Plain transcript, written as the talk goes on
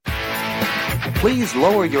Please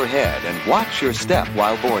lower your head and watch your step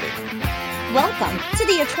while boarding. Welcome to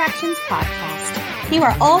the Attractions Podcast. You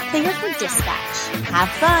are all clear for dispatch. Have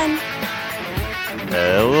fun.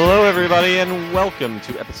 Hello, everybody, and welcome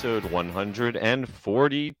to episode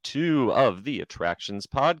 142 of the Attractions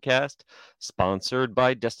Podcast, sponsored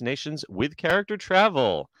by Destinations with Character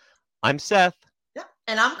Travel. I'm Seth. Yep,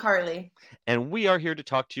 and I'm Carly. And we are here to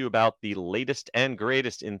talk to you about the latest and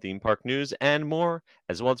greatest in theme park news and more,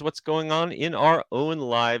 as well as what's going on in our own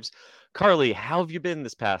lives. Carly, how have you been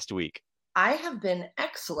this past week? I have been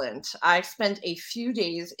excellent. I spent a few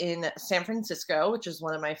days in San Francisco, which is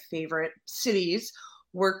one of my favorite cities,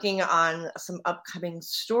 working on some upcoming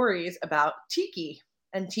stories about tiki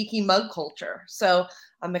and tiki mug culture. So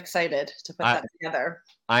I'm excited to put that together.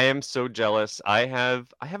 I am so jealous. I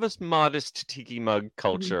have a modest tiki mug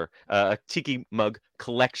culture, a tiki mug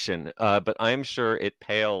collection, but I'm sure it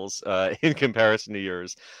pales in comparison to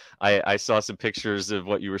yours. I saw some pictures of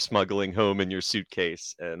what you were smuggling home in your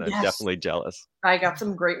suitcase, and I'm definitely jealous. I got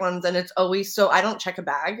some great ones, and it's always so, I don't check a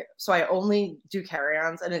bag, so I only do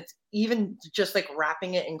carry-ons, and it's even just like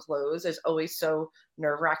wrapping it in clothes is always so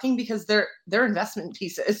nerve-wracking because they're investment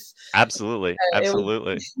pieces. Absolutely.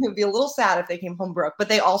 Absolutely. It would be a little sad if they came home broke, but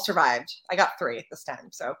they all survived. I got 3 this time,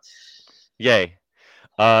 so. Yay.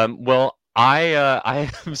 Well, I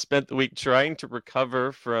have spent the week trying to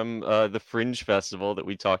recover from the Fringe Festival that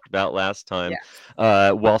we talked about last time,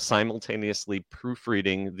 while simultaneously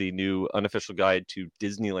proofreading the new unofficial guide to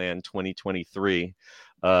Disneyland 2023.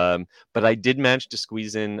 But I did manage to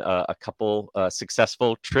squeeze in a couple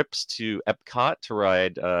successful trips to Epcot to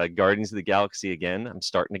ride Guardians of the Galaxy again. I'm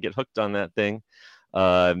starting to get hooked on that thing.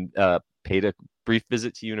 Paid a brief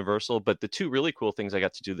visit to Universal, but the two really cool things I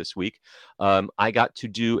got to do this week, I got to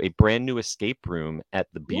do a brand new escape room at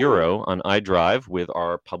the Bureau on iDrive with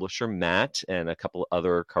our publisher Matt and a couple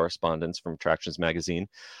other correspondents from Attractions Magazine.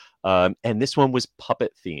 And this one was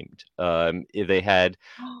puppet themed. They had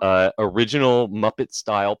original Muppet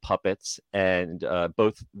style puppets, and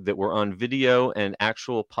both that were on video and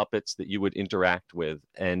actual puppets that you would interact with.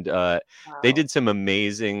 And they did some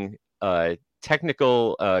amazing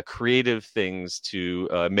technical, creative things to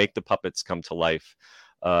make the puppets come to life.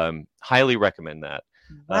 Highly recommend that.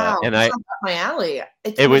 Wow, and that's up my alley.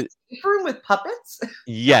 It was a room with puppets.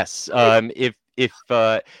 Yes. If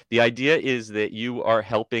the idea is that you are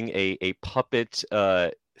helping a puppet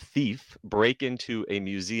thief break into a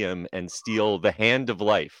museum and steal the Hand of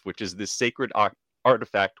Life, which is this sacred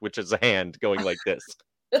artifact, which is a hand going like this.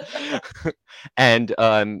 And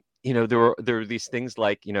there are these things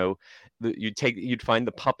like, you'd find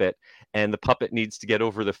the puppet, and the puppet needs to get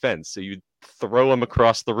over the fence, so you'd throw him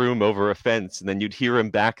across the room over a fence, and then you'd hear him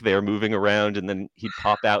back there moving around, and then he'd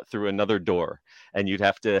pop out through another door, and you'd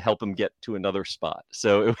have to help him get to another spot.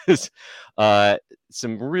 So it was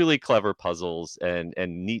some really clever puzzles and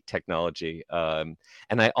neat technology. And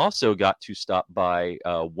I also got to stop by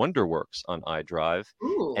Wonderworks on iDrive.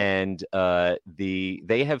 Ooh. And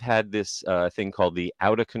they have had this thing called the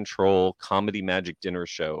Out of Control Comedy Magic Dinner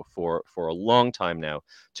Show for a long time now.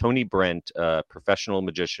 Tony Brent, professional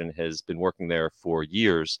magician, has been working there for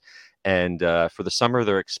years. And for the summer,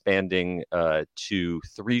 they're expanding to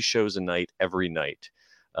 3 shows a night every night.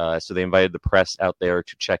 So they invited the press out there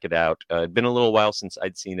to check it out. It'd been a little while since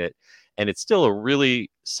I'd seen it, and it's still a really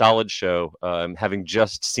solid show. Having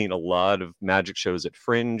just seen a lot of magic shows at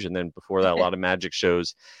Fringe, and then before that, a lot of magic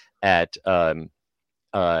shows at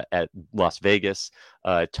Las Vegas.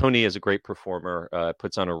 Tony is a great performer,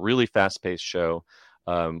 puts on a really fast-paced show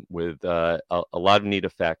with a lot of neat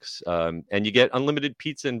effects, and you get unlimited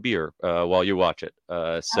pizza and beer while you watch it.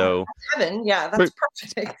 So heaven, that's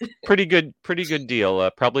perfect. pretty good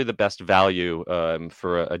deal. Probably the best value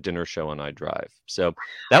for a dinner show on iDrive. So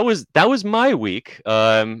that was my week.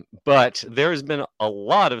 But there has been a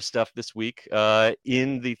lot of stuff this week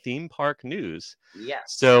in the theme park news.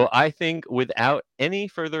 Yes. So I think without any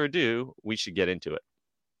further ado, we should get into it.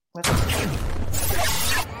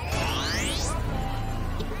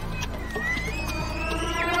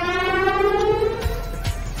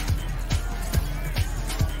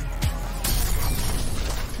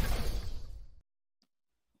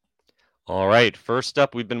 All right, first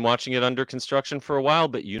up, we've been watching it under construction for a while,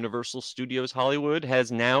 but Universal Studios Hollywood has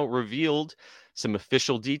now revealed some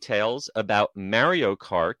official details about Mario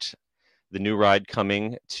Kart, the new ride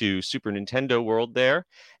coming to Super Nintendo World there.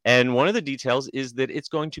 And one of the details is that it's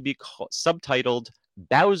going to be subtitled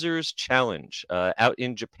Bowser's Challenge. Out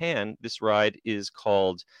in Japan, this ride is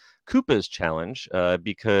called Koopa's Challenge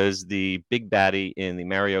because the big baddie in the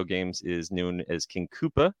Mario games is known as King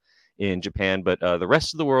Koopa in Japan, but the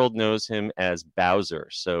rest of the world knows him as Bowser.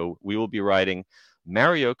 So we will be riding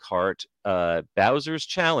Mario Kart Bowser's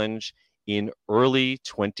Challenge in early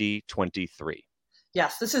 2023.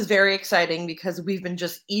 Yes, this is very exciting because we've been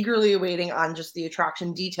just eagerly waiting on just the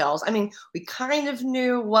attraction details. I mean, we kind of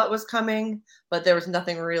knew what was coming, but there was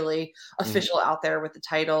nothing really official out there with the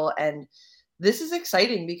title. And this is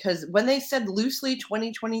exciting because when they said loosely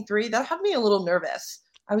 2023, that had me a little nervous.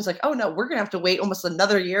 I was like, oh no, we're going to have to wait almost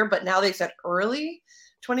another year. But now they said early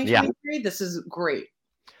 2023. Yeah. This is great.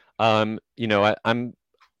 I'm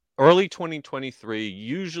early 2023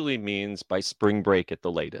 usually means by spring break at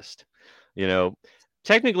the latest.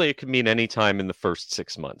 Technically, it could mean any time in the first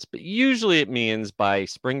 6 months, but usually it means by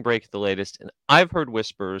spring break at the latest. And I've heard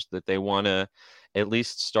whispers that they want to at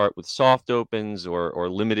least start with soft opens or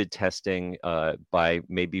limited testing by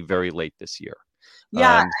maybe very late this year.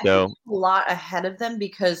 Yeah, so I think a lot ahead of them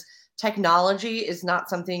because technology is not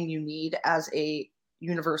something you need as a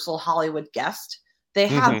Universal Hollywood guest. They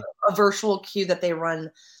have a virtual queue that they run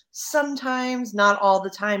sometimes, not all the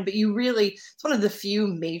time, but it's one of the few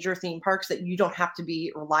major theme parks that you don't have to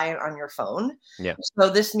be reliant on your phone. Yeah. So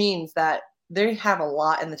this means that they have a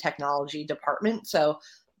lot in the technology department. So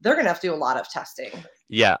they're going to have to do a lot of testing.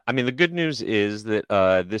 Yeah. I mean, the good news is that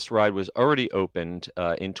this ride was already opened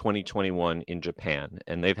in 2021 in Japan,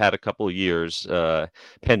 and they've had a couple of years,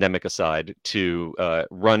 pandemic aside, to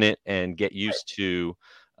run it and get used to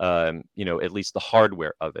at least the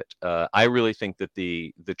hardware of it. I really think that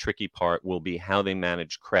the tricky part will be how they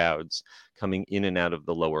manage crowds coming in and out of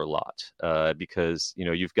the lower lot, because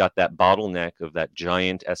you've got that bottleneck of that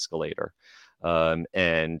giant escalator.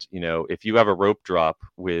 And if you have a rope drop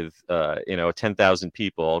with 10,000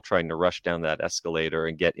 people all trying to rush down that escalator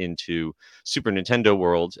and get into Super Nintendo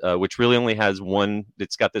World, which really only has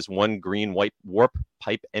it's got this one green white warp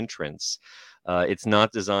pipe entrance. It's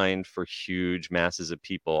not designed for huge masses of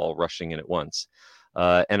people all rushing in at once.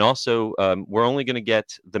 And also, we're only going to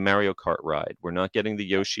get the Mario Kart ride. We're not getting the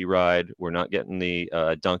Yoshi ride. We're not getting the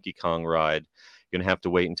Donkey Kong ride. You're going to have to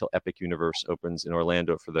wait until Epic Universe opens in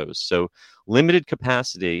Orlando for those. So limited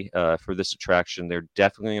capacity for this attraction. They're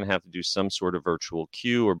definitely going to have to do some sort of virtual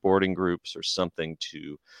queue or boarding groups or something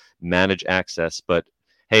to manage access. But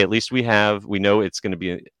hey, at least we know it's going to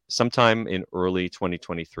be sometime in early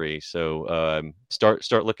 2023. So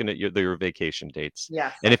start looking at your vacation dates.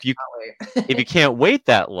 Yeah. And if you can't wait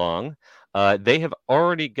that long, they have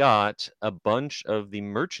already got a bunch of the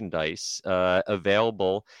merchandise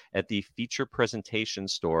available at the feature presentation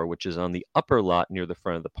store, which is on the upper lot near the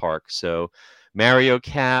front of the park. So Mario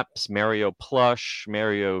caps, Mario plush,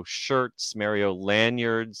 Mario shirts, Mario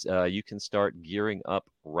lanyards. You can start gearing up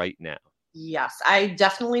right now. Yes, I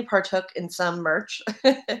definitely partook in some merch.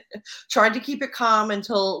 Tried to keep it calm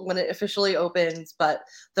until when it officially opens, but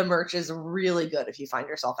the merch is really good if you find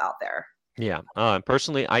yourself out there. Yeah.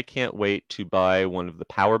 Personally, I can't wait to buy one of the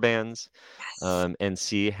power bands and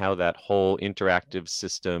see how that whole interactive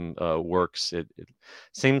system works. It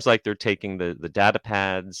seems like they're taking the data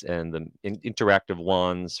pads and the interactive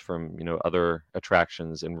wands from other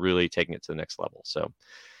attractions and really taking it to the next level. So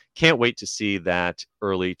can't wait to see that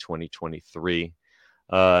early 2023.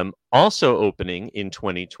 Also opening in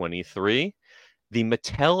 2023, the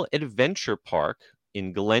Mattel Adventure Park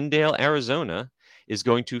in Glendale, Arizona, is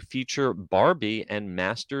going to feature Barbie and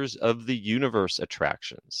Masters of the Universe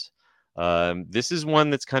attractions. This is one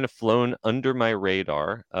that's kind of flown under my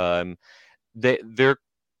radar. They're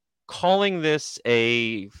calling this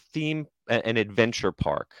an adventure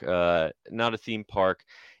park, not a theme park.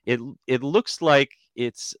 It looks like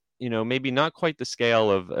it's maybe not quite the scale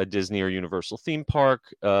of a Disney or Universal theme park,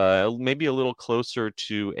 maybe a little closer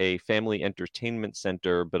to a family entertainment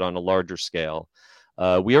center, but on a larger scale.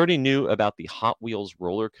 We already knew about the Hot Wheels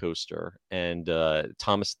roller coaster and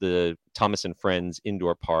Thomas and Friends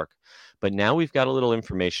indoor park, but now we've got a little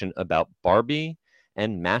information about Barbie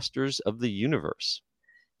and Masters of the Universe.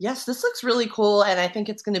 Yes, this looks really cool, and I think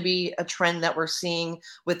it's going to be a trend that we're seeing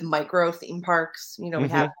with micro theme parks. We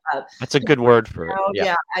have that's a good word for it.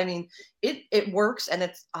 Yeah, I mean, it works, and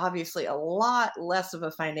it's obviously a lot less of a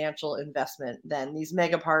financial investment than these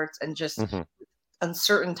mega parks, and just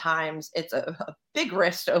uncertain times, it's a big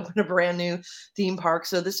risk to open a brand new theme park.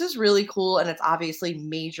 So this is really cool, and it's obviously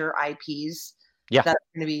major IPs. That's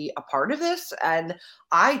going to be a part of this. And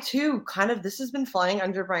I too this has been flying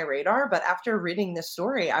under my radar, but after reading this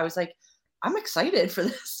story, I was like, I'm excited for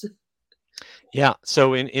this. Yeah.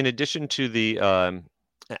 So in addition to the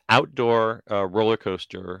outdoor roller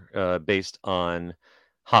coaster based on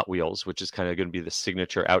Hot Wheels, which is kind of going to be the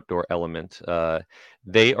signature outdoor element.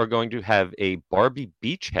 They are going to have a Barbie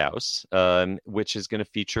Beach House, which is going to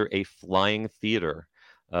feature a flying theater.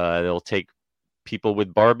 They'll take people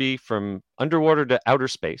with Barbie from underwater to outer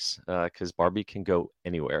space, because Barbie can go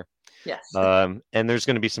anywhere. Yes. And there's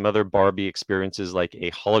going to be some other Barbie experiences like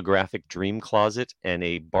a holographic dream closet and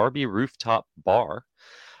a Barbie rooftop bar.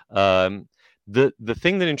 The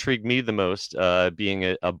thing that intrigued me the most,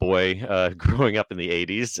 being a boy growing up in the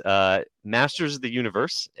 80s, Masters of the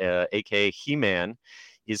Universe, aka He-Man,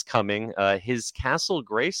 is coming. His Castle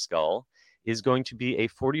Grayskull is going to be a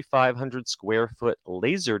 4,500 square foot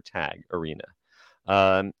laser tag arena.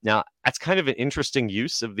 Now, that's kind of an interesting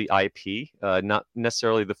use of the IP. Not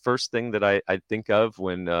necessarily the first thing that I think of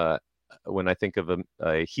when I think of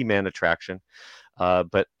a He-Man attraction,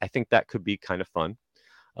 but I think that could be kind of fun.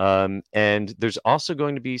 And there's also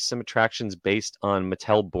going to be some attractions based on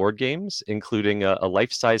Mattel board games, including a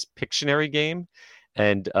life-size Pictionary game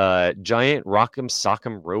and giant Rock'em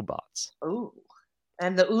Sock'em robots. Oh,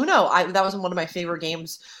 and the Uno, that was one of my favorite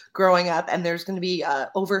games growing up. And there's going to be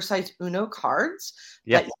oversized Uno cards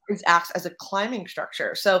that acts as a climbing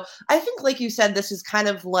structure. So I think, like you said, this is kind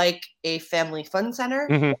of like a family fun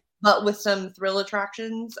center, but with some thrill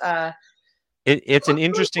attractions. It's an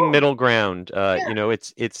interesting middle ground.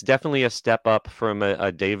 It's definitely a step up from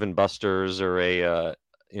a Dave and Buster's or a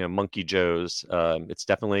Monkey Joe's. It's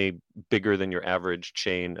definitely bigger than your average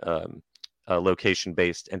chain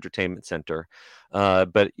location-based entertainment center,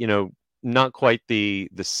 but not quite the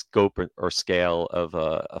scope or scale of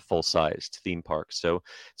a full-sized theme park. So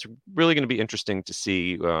it's really going to be interesting to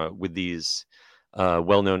see with these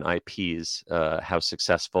well-known IPs how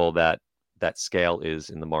successful that scale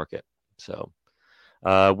is in the market. So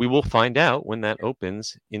we will find out when that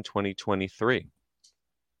opens in 2023.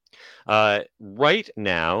 Right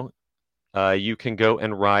now, you can go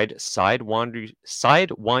and ride Sidewinder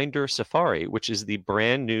Safari, which is the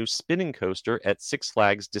brand new spinning coaster at Six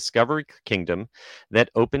Flags Discovery Kingdom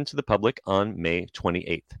that opened to the public on May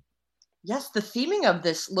 28th. Yes, the theming of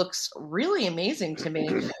this looks really amazing to me.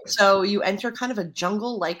 So you enter kind of a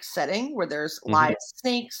jungle-like setting where there's live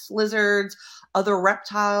snakes, lizards, other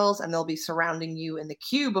reptiles, and they'll be surrounding you in the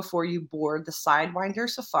queue before you board the Sidewinder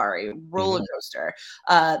Safari roller coaster.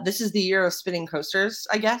 This is the year of spinning coasters,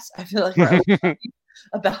 I guess. I feel like we're always talking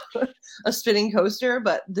about a spinning coaster,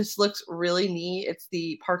 but this looks really neat. It's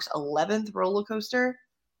the park's 11th roller coaster.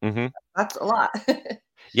 That's a lot.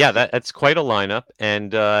 Yeah, that's quite a lineup,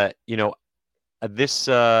 and this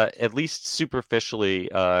at least superficially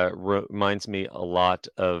reminds me a lot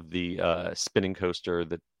of the spinning coaster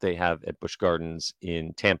that they have at Busch Gardens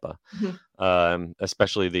in Tampa,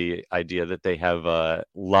 especially the idea that they have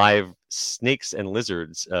live snakes and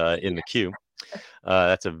lizards in the queue.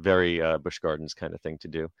 That's a very Busch Gardens kind of thing to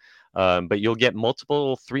do, but you'll get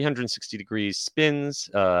multiple 360-degree spins,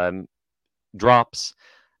 drops,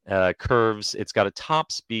 curves. It's got a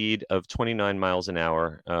top speed of 29 miles an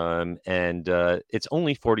hour, and it's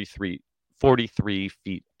only 43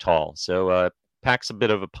 feet tall, so packs a bit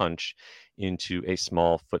of a punch into a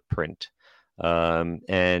small footprint.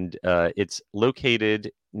 And it's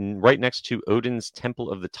located right next to Odin's Temple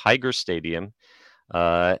of the Tiger Stadium.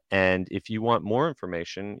 And if you want more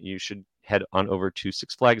information, you should head on over to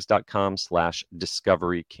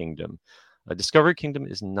sixflags.com/Discovery Kingdom. Discovery Kingdom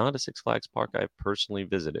is not a Six Flags park I've personally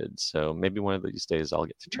visited, so maybe one of these days I'll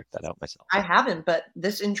get to check that out myself. I haven't, but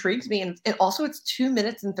this intrigues me. And also it's 2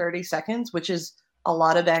 minutes and 30 seconds, which is a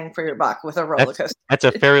lot of bang for your buck with a roller coaster. That's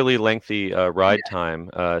a fairly lengthy ride time,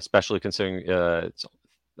 especially considering it's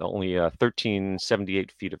only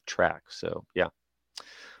 1,378 feet of track. So, yeah.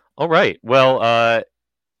 All right. Well,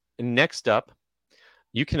 next up,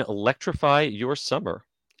 you can electrify your summer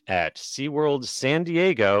at SeaWorld San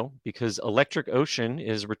Diego, because Electric Ocean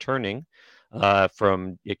is returning.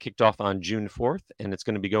 It kicked off on June 4th, and it's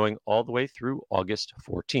going to be going all the way through August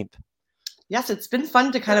 14th. Yes, it's been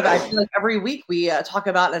fun to kind of, I feel like every week we talk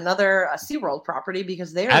about another SeaWorld property,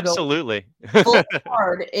 because they are going full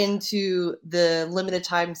hard into the limited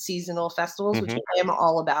time seasonal festivals, which I am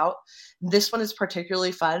all about. This one is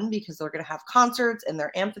particularly fun because they're going to have concerts in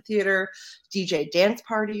their amphitheater, DJ dance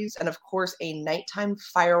parties, and of course a nighttime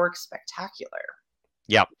fireworks spectacular.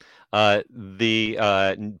 Yeah.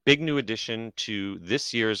 The big new addition to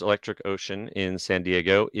this year's Electric Ocean in San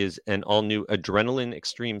Diego is an all-new Adrenaline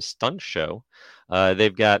Extreme Stunt Show.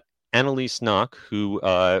 They've got Annalise Knock, who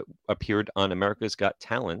appeared on America's Got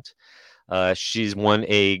Talent. She's won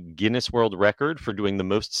a Guinness World Record for doing the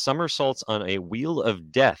most somersaults on a wheel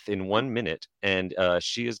of death in 1 minute, and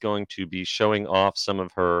she is going to be showing off some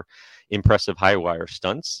of her impressive high wire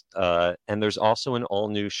stunts. And there's also an all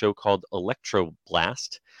new show called Electro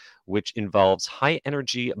Blast, which involves high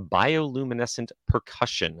energy bioluminescent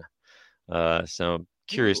percussion. So I'm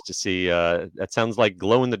curious to see. That sounds like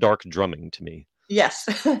glow in the dark drumming to me.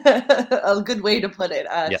 Yes, a good way to put it.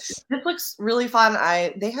 Yes. This looks really fun.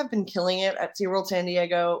 They have been killing it at SeaWorld San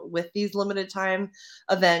Diego with these limited time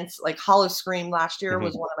events. Like Hollow Scream last year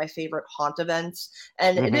was one of my favorite haunt events,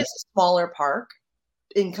 and it is a smaller park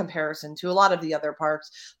in comparison to a lot of the other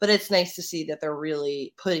parks, but it's nice to see that they're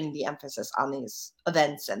really putting the emphasis on these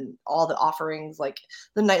events and all the offerings, like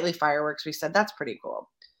the nightly fireworks we said. That's pretty cool.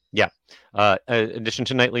 Yeah. In addition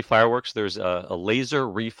to nightly fireworks, there's a laser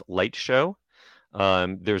reef light show.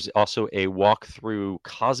 There's also a walk through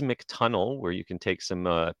Cosmic Tunnel where you can take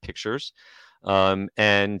some pictures.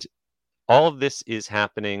 And all of this is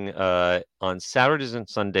happening on Saturdays and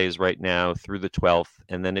Sundays right now through the 12th,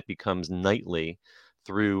 and then it becomes nightly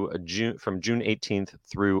through from June 18th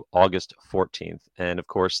through August 14th. And of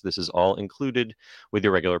course, this is all included with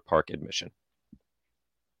your regular park admission.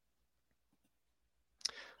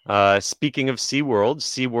 Speaking of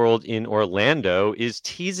SeaWorld in Orlando is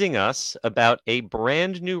teasing us about a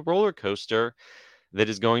brand new roller coaster that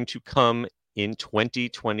is going to come in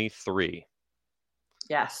 2023.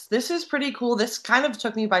 Yes, this is pretty cool. This kind of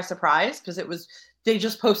took me by surprise because they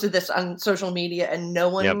just posted this on social media and no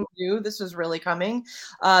one knew this was really coming.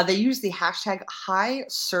 They used the hashtag High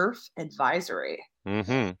Surf Advisory.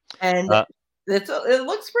 And it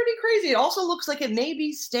looks pretty crazy. It also looks like it may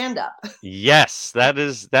be stand up. Yes, that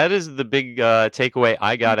is the big takeaway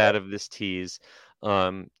I got out of this tease.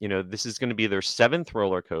 This is going to be their 7th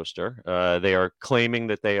roller coaster. They are claiming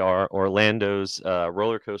that they are Orlando's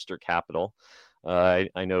roller coaster capital.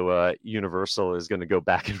 I know Universal is going to go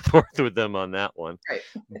back and forth with them on that one. Right.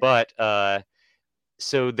 But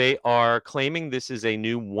so they are claiming this is a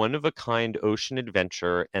new one-of-a-kind ocean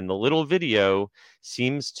adventure, and the little video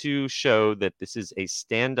seems to show that this is a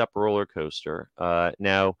stand-up roller coaster.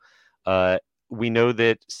 Now, we know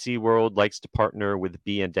that SeaWorld likes to partner with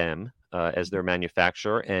B&M as their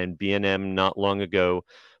manufacturer, and B&M not long ago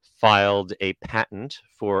filed a patent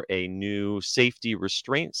for a new safety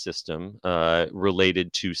restraint system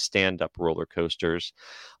related to stand-up roller coasters.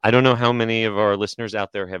 I don't know how many of our listeners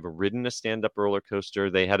out there have ridden a stand-up roller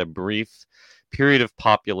coaster. They had a brief period of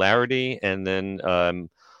popularity, and then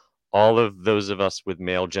all of those of us with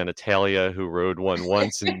male genitalia who rode one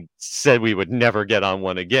once and said we would never get on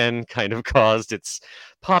one again kind of caused its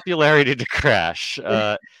popularity to crash.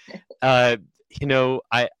 I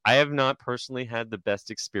have not personally had the best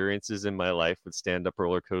experiences in my life with stand-up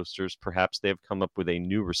roller coasters. Perhaps they have come up with a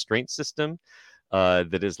new restraint system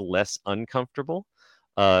that is less uncomfortable.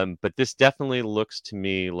 But this definitely looks to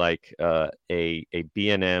me like a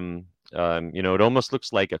B&M. It almost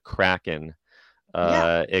looks like a Kraken,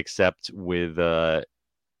 except with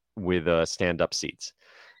stand-up seats.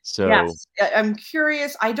 So yes, I'm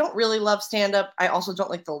curious. I don't really love stand-up. I also don't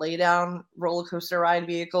like the lay-down roller coaster ride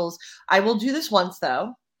vehicles. I will do this once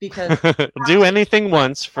though, because do anything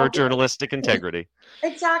once for journalistic integrity.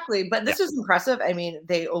 Exactly. But this is impressive. I mean,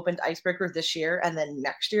 they opened Icebreaker this year, and then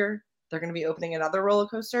next year they're going to be opening another roller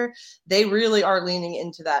coaster. They really are leaning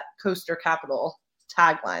into that coaster capital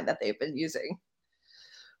tagline that they've been using.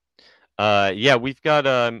 We've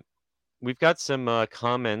got some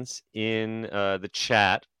comments in the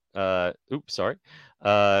chat. That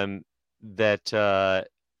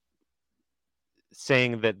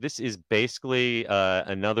saying that this is basically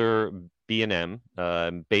another B&M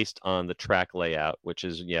based on the track layout, which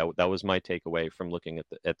is that was my takeaway from looking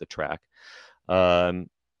at the track. And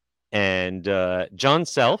John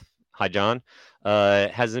Self, hi John,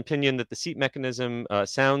 has an opinion that the seat mechanism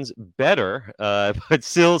sounds better, but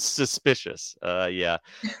still suspicious. I'd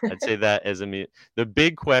say that as the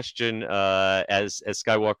big question, as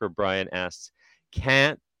Skywalker Brian asks,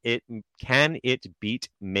 can it beat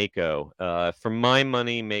Mako? For my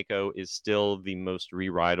money, Mako is still the most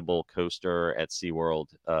re-rideable coaster at SeaWorld.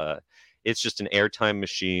 It's just an airtime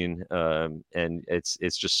machine, and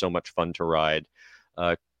it's just so much fun to ride.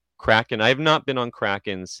 Kraken, I have not been on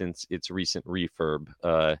Kraken since its recent refurb,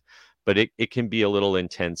 but it can be a little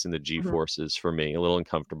intense in the G-forces for me, a little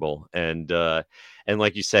uncomfortable. And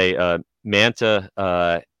like you say, Manta,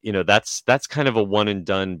 that's kind of a one and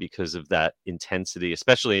done because of that intensity,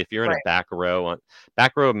 especially if you're in a back row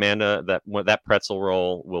of Manta, that pretzel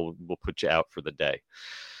roll will put you out for the day.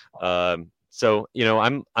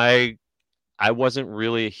 I wasn't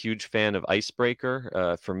really a huge fan of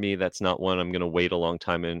Icebreaker. For me, that's not one I'm going to wait a long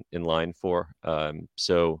time in line for.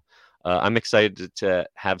 I'm excited to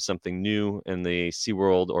have something new in the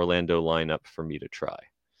SeaWorld Orlando lineup for me to try.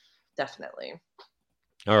 definitely.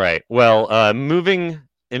 All right. Well, moving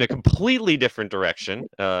in a completely different direction,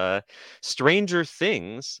 Stranger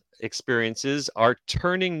Things experiences are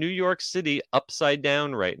turning New York City upside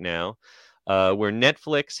down right now, where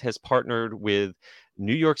Netflix has partnered with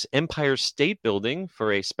New York's Empire State Building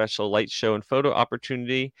for a special light show and photo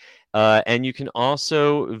opportunity. And you can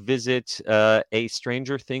also visit a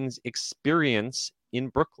Stranger Things experience in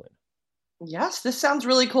Brooklyn. Yes, this sounds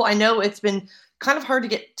really cool. I know it's been kind of hard to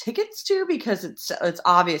get tickets to because it's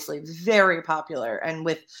obviously very popular, and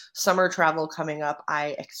with summer travel coming up,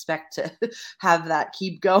 I expect to have that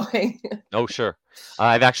keep going. Oh, sure.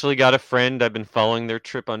 I've actually got a friend. I've been following their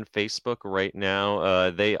trip on Facebook right now.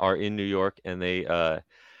 They are in New York, and they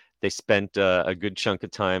spent a good chunk of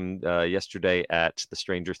time yesterday at the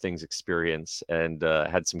Stranger Things experience and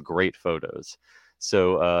had some great photos.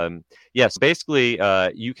 So yes, basically,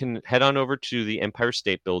 you can head on over to the Empire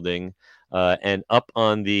State Building and up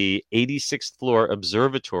on the 86th floor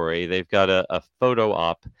observatory. They've got a photo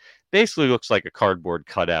op. Basically, looks like a cardboard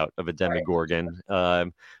cutout of a Demogorgon.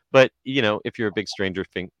 But if you're a big Stranger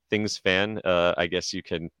Things fan, I guess you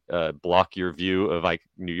can block your view of like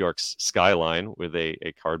New York's skyline with a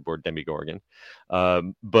cardboard Demogorgon.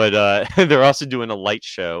 But they're also doing a light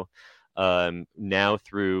show now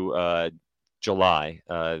through July,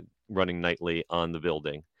 running nightly on the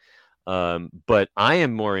building. But I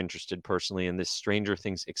am more interested personally in this Stranger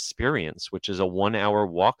Things experience, which is a 1-hour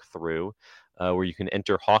walkthrough where you can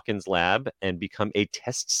enter Hawkins' lab and become a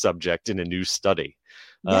test subject in a new study.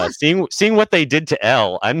 Yes. Seeing what they did to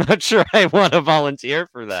Elle, I'm not sure I want to volunteer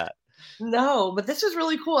for that. No, but this is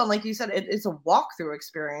really cool. And like you said, it's a walkthrough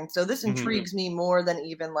experience. So this intrigues me more than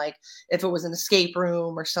even like if it was an escape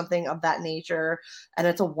room or something of that nature. And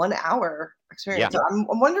it's a 1-hour experience. Yeah. So I'm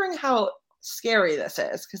wondering how scary this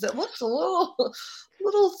is, because it looks a little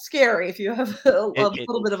scary if you have a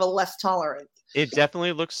little bit of a less tolerance. It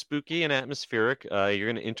definitely looks spooky and atmospheric.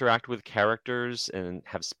 You're going to interact with characters and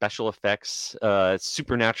have special effects,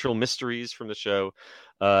 supernatural mysteries from the show.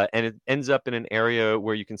 And it ends up in an area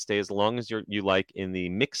where you can stay as long as you like in the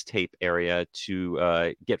mixtape area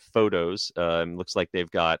to get photos. Looks like they've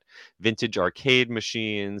got vintage arcade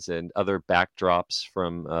machines and other backdrops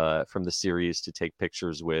from the series to take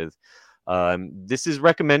pictures with. This is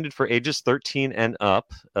recommended for ages 13 and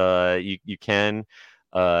up. You can't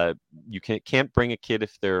bring a kid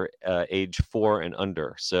if they're age 4 and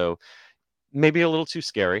under. So maybe a little too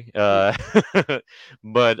scary. But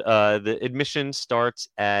the admission starts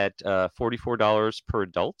at $44 per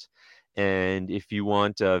adult. And if you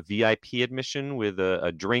want a VIP admission with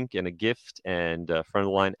a drink and a gift and front of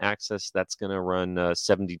the line access, that's going to run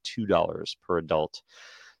 $72 per adult.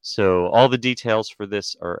 So all the details for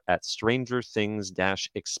this are at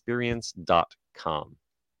strangerthings-experience.com.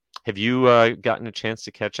 Have you gotten a chance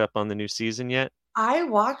to catch up on the new season yet? I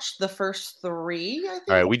watched the first 3, I think.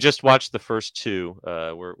 All right, we just watched the first 2.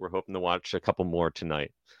 We're hoping to watch a couple more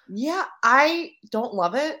tonight. Yeah, I don't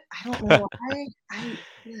love it. I don't know why.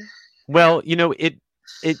 Well, it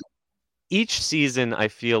each season I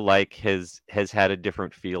feel like has had a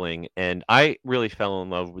different feeling, and I really fell in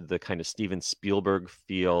love with the kind of Steven Spielberg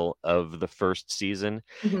feel of the first season.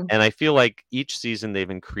 Mhm. And I feel like each season they've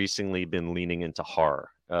increasingly been leaning into horror.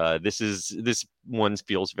 This one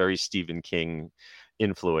feels very Stephen King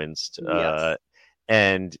influenced. Yes.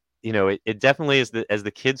 And it definitely is, as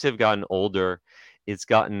the kids have gotten older, it's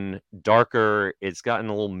gotten darker, it's gotten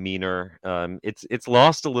a little meaner. It's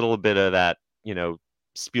lost a little bit of that,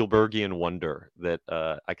 Spielbergian wonder that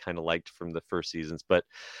I kind of liked from the first seasons, but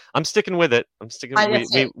I'm sticking with it. I'm sticking.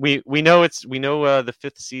 We know the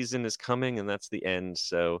 5th season is coming, and that's the end.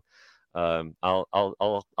 So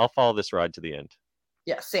I'll follow this ride to the end.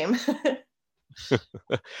 Yeah, same.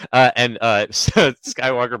 And so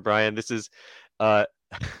Skywalker Brian, this is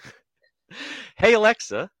hey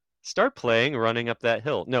Alexa, start playing Running Up That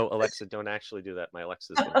Hill. No, Alexa, don't actually do that. My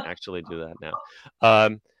Alexa's gonna actually do that now.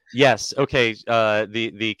 Yes, okay.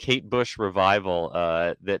 The Kate Bush revival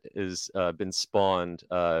that has been spawned.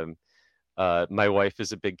 My wife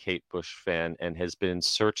is a big Kate Bush fan and has been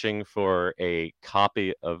searching for a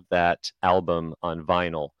copy of that album on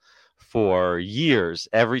vinyl for years.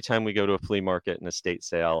 Every time we go to a flea market and estate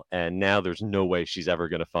sale, and now there's no way she's ever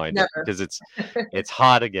going to find it because it's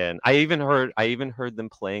hot again. I even heard them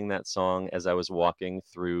playing that song as I was walking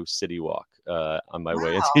through City Walk on my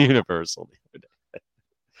way into Universal the other day.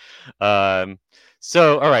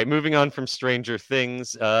 So all right, moving on from Stranger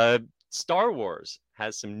Things, Star Wars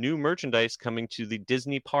has some new merchandise coming to the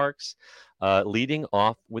Disney parks, leading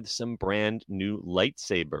off with some brand new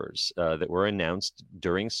lightsabers that were announced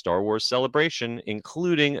during Star Wars Celebration,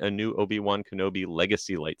 including a new Obi-Wan Kenobi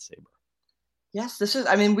Legacy lightsaber. Yes, this is.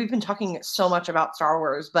 I mean, we've been talking so much about Star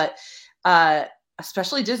Wars, but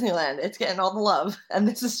especially Disneyland, it's getting all the love, and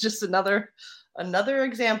this is just another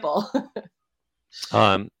example.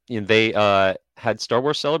 They had Star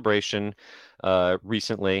Wars Celebration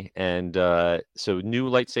recently, and so new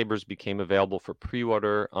lightsabers became available for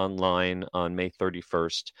pre-order online on May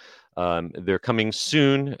 31st. They're coming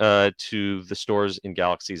soon to the stores in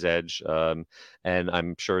Galaxy's Edge, and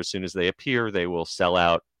I'm sure as soon as they appear, they will sell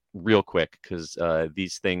out real quick because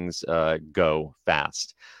these things go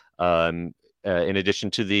fast. In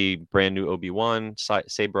addition to the brand new Obi-Wan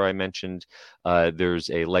saber I mentioned, there's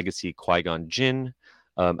a Legacy Qui-Gon Jinn,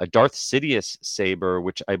 a Darth Sidious saber,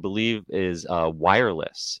 which I believe is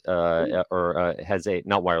wireless, or has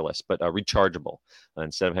not wireless, but rechargeable.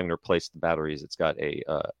 Instead of having to replace the batteries, it's got a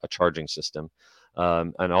charging system,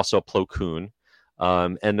 and also a Plo Koon.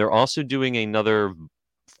 And they're also doing another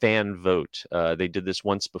fan vote. They did this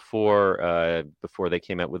once before they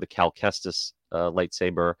came out with the Cal Kestis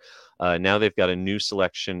lightsaber. Now they've got a new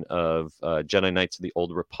selection of Jedi Knights of the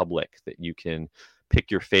Old Republic that you can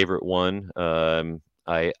pick your favorite one.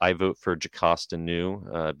 I vote for Jocasta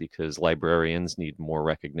Nu because librarians need more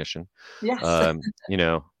recognition. Yes.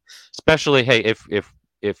 Especially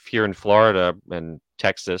if here in Florida and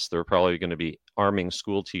Texas, they're probably going to be arming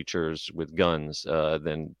school teachers with guns.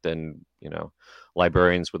 Then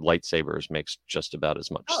librarians with lightsabers makes just about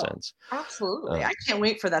as much sense. Absolutely. I can't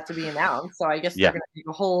wait for that to be announced. So I guess they're going to do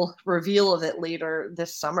a whole reveal of it later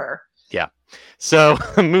this summer. Yeah. So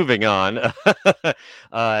moving on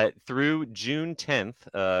through June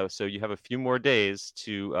 10th. So you have a few more days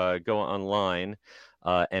to go online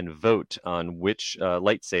and vote on which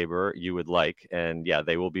lightsaber you would like. And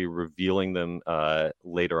they will be revealing them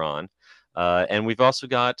later on. And we've also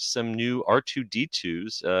got some new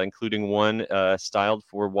R2-D2s, including one styled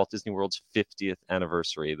for Walt Disney World's 50th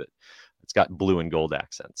anniversary it's got blue and gold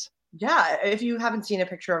accents. Yeah, if you haven't seen a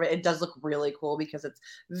picture of it, it does look really cool because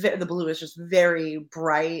the blue is just very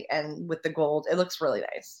bright, and with the gold, it looks really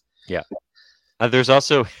nice. Yeah. There's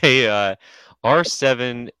also a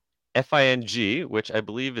R7 FING, which I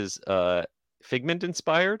believe is Figment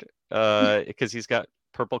inspired because he's got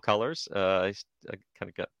purple colors. I kind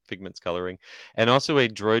of got Figment's coloring, and also a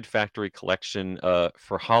Droid Factory collection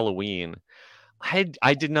for Halloween.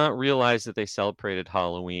 I did not realize that they celebrated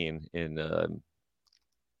Halloween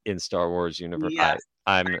in Star Wars universe. Yes.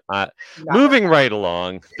 I'm moving right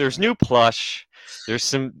along. There's new plush. There's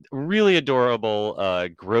some really adorable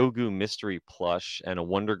Grogu mystery plush and a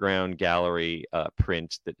Wonderground Gallery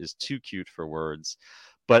print that is too cute for words.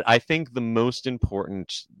 But I think the most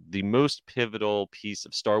important, the most pivotal piece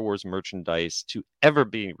of Star Wars merchandise to ever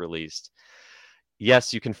be released,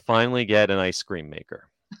 yes, you can finally get an ice cream maker.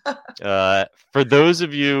 For those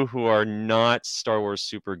of you who are not Star Wars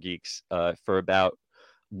super geeks, for about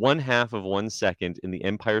 1/2 of 1 second in The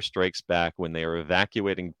Empire Strikes Back, when they are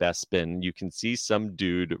evacuating Bespin, you can see some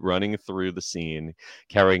dude running through the scene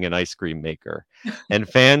carrying an ice cream maker, and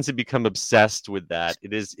fans have become obsessed with that.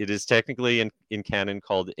 It is technically in canon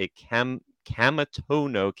called a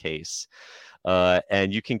Kamatono case,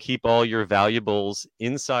 and you can keep all your valuables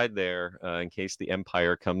inside there in case the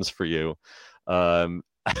Empire comes for you.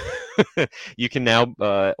 You can now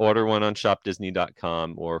order one on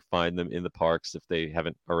shopdisney.com or find them in the parks if they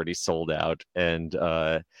haven't already sold out. And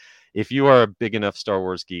if you are a big enough Star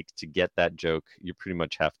Wars geek to get that joke, you pretty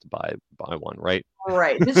much have to buy one, right?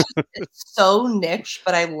 Right. It's so niche,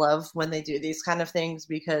 but I love when they do these kind of things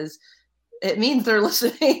because it means they're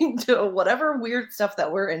listening to whatever weird stuff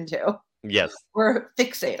that we're into. Yes. We're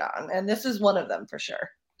fixate on, and this is one of them for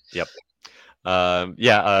sure. Yep.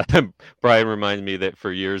 Brian reminded me that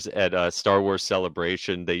for years at Star Wars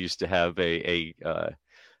Celebration, they used to have a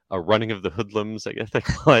running of the hoodlums, I guess they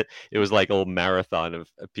call it. It was like a little marathon of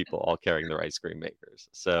people all carrying their ice cream makers.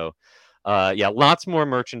 So, lots more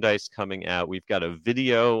merchandise coming out. We've got a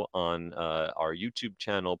video on our YouTube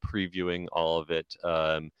channel previewing all of it.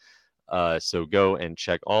 So go and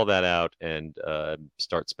check all that out and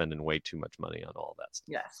start spending way too much money on all that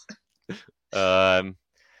stuff. Yes.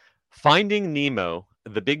 Finding Nemo,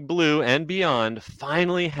 The Big Blue and Beyond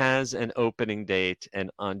finally has an opening date, and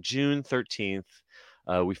on June 13th,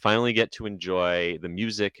 we finally get to enjoy the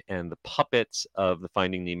music and the puppets of the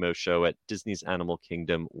Finding Nemo show at Disney's Animal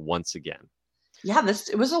Kingdom once again. Yeah,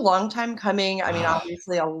 it was a long time coming. I mean,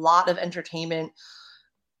 obviously, a lot of entertainment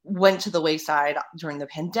went to the wayside during the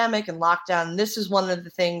pandemic and lockdown. This is one of the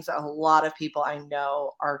things a lot of people I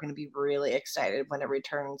know are going to be really excited when it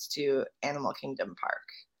returns to Animal Kingdom Park.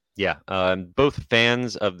 Yeah, both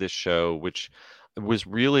fans of this show, which was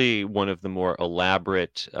really one of the more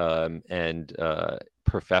elaborate and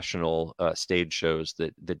professional stage shows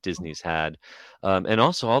that Disney's had, and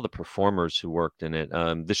also all the performers who worked in it.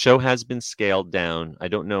 The show has been scaled down. I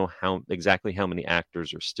don't know exactly how many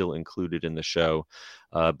actors are still included in the show,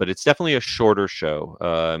 but it's definitely a shorter show.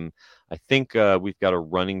 I think we've got a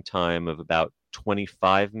running time of about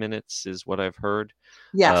 25 minutes is what I've heard.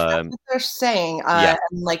 Yes, that's what they're saying. Yeah.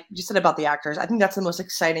 And like you said about the actors, I think that's the most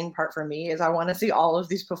exciting part for me is I want to see all of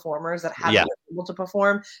these performers that haven't been able to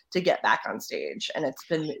perform to get back on stage. And it's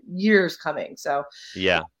been years coming. So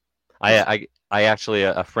yeah. I actually,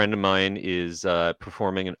 a friend of mine is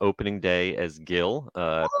performing an opening day as Gil.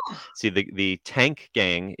 See, the Tank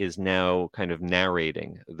Gang is now kind of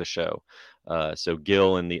narrating the show. So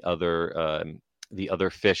Gil and the other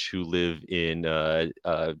fish who live in the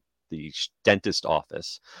dentist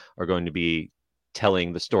office are going to be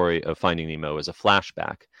telling the story of Finding Nemo as a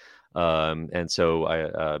flashback. And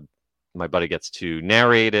so my buddy gets to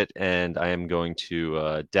narrate it, and I am going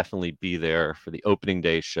to definitely be there for the opening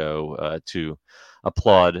day show to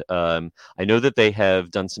applaud. I know that they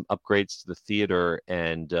have done some upgrades to the theater,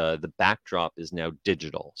 and the backdrop is now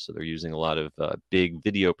digital. So they're using a lot of big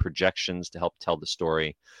video projections to help tell the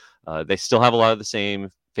story. They still have a lot of the same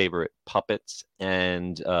favorite puppets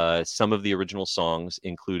and some of the original songs,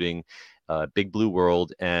 including Big Blue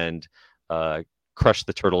World and Crush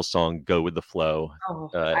the Turtle song, Go with the Flow.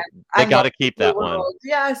 They got to keep that one.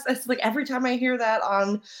 Yes, it's like every time I hear that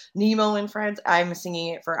on Nemo and Friends, I'm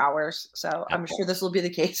singing it for hours. So I'm sure this will be the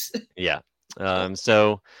case. Yeah.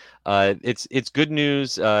 So it's good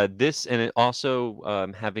news. This, and it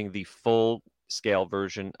also having the full scale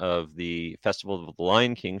version of the Festival of the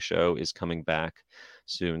Lion King show is coming back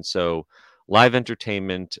soon. So live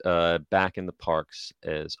entertainment back in the parks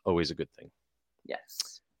is always a good thing.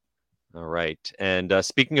 Yes. All right. And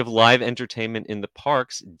speaking of live entertainment in the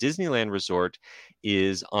parks, Disneyland Resort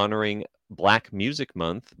is honoring Black Music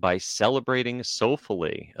Month by celebrating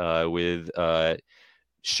soulfully with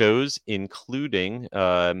shows including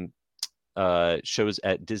shows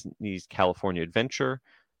at Disney's California Adventure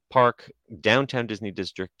Park, Downtown Disney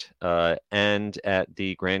District, and at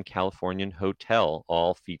the Grand Californian Hotel,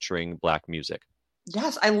 all featuring Black music.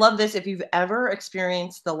 Yes, I love this. If you've ever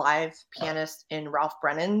experienced the live pianist in Ralph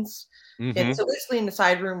Brennan's, it's so basically in the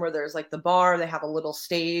side room where there's like the bar, they have a little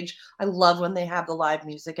stage. I love when they have the live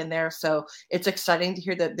music in there. So it's exciting to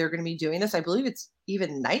hear that they're going to be doing this. I believe it's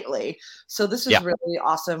even nightly. So this is really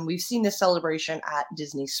awesome. We've seen this celebration at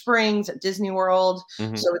Disney Springs, at Disney World.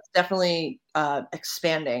 So it's definitely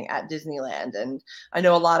expanding at Disneyland. And I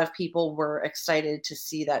know a lot of people were excited to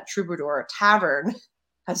see that Troubadour Tavern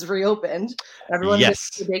has reopened. Everyone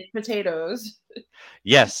gets the baked potatoes.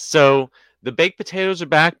 Yes. So the baked potatoes are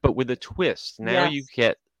back, but with a twist. Now you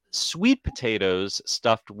get sweet potatoes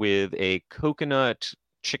stuffed with a coconut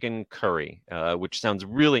chicken curry, which sounds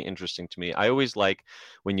really interesting to me. I always like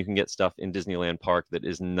when you can get stuff in Disneyland Park that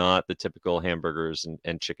is not the typical hamburgers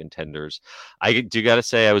and chicken tenders. I do got to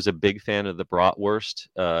say, I was a big fan of the bratwurst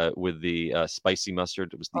with the spicy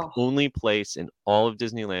mustard. It was the only place in all of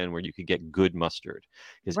Disneyland where you could get good mustard,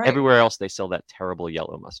 because everywhere else they sell that terrible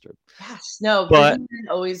yellow mustard. Yes, no, but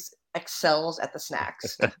Disneyland always excels at the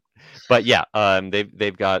snacks. But yeah,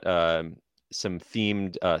 they've got some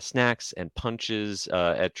themed snacks and punches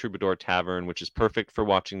at Troubadour Tavern, which is perfect for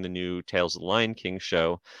watching the new Tales of the Lion King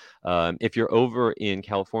show. If you're over in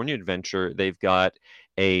California Adventure, they've got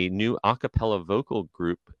a new a cappella vocal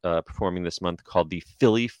group performing this month called the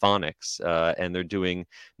Philly Phonics, and they're doing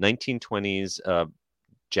 1920s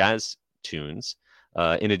jazz tunes.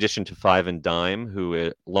 In addition to Five and Dime, who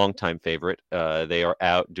a longtime favorite, they are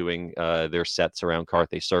out doing their sets around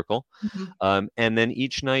Carthay Circle. And then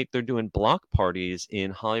each night they're doing block parties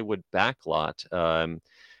in Hollywood Backlot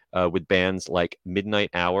with bands like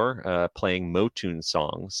Midnight Hour playing Motown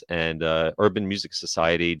songs, and Urban Music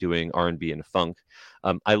Society doing R&B and funk.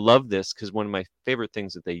 I love this because one of my favorite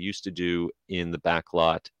things that they used to do in the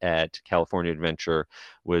Backlot at California Adventure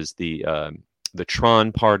was the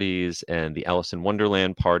Tron parties and the Alice in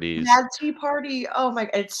Wonderland parties. Mad Tea Party. Oh my,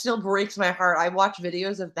 it still breaks my heart. I watch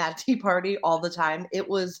videos of Mad Tea Party all the time. It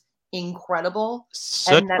was incredible.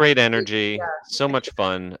 Such great energy, so much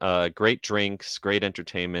fun, great drinks, great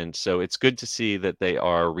entertainment. So it's good to see that they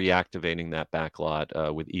are reactivating that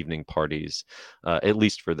backlot with evening parties, at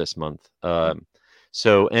least for this month.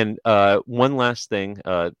 So, and one last thing,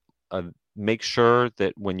 make sure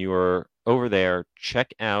that when you are over there,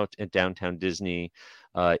 check out at Downtown Disney,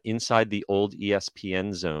 inside the old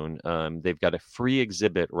ESPN zone. They've got a free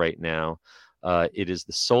exhibit right now. It is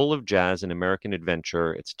The Soul of Jazz and American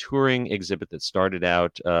Adventure. It's a touring exhibit that started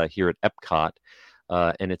out here at Epcot.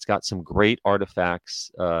 and it's got some great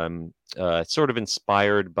artifacts, sort of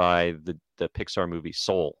inspired by the Pixar movie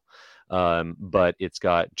Soul. But it's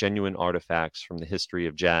got genuine artifacts from the history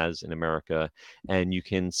of jazz in America, and you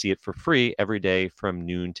can see it for free every day from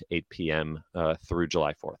noon to 8 p.m. Through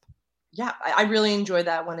July 4th. Yeah, I really enjoyed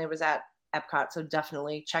that when it was at Epcot, so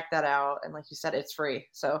definitely check that out. And like you said, it's free,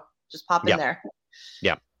 so just pop in there.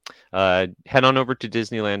 Yeah. Head on over to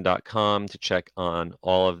Disneyland.com to check on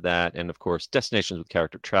all of that. And of course, Destinations with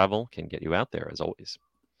Character Travel can get you out there as always.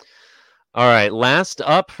 All right, last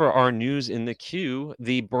up for our news in the queue,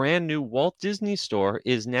 the brand new Walt Disney Store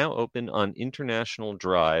is now open on International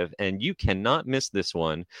Drive, and you cannot miss this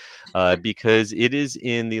one because it is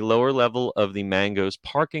in the lower level of the Mango's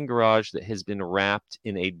parking garage that has been wrapped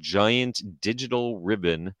in a giant digital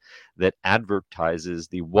ribbon that advertises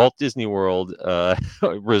the Walt Disney World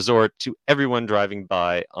resort to everyone driving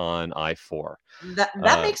by on I-4.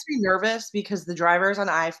 That makes me nervous because the drivers on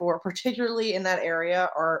I-4, particularly in that area,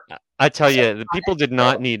 are... I tell you, the people did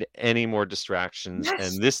not need any more distractions,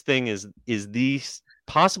 Yes. and this thing is the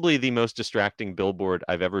possibly the most distracting billboard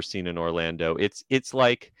I've ever seen in Orlando. It's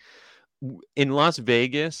like in Las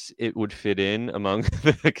Vegas, it would fit in among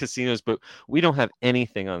the casinos, but we don't have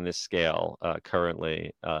anything on this scale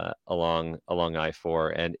currently along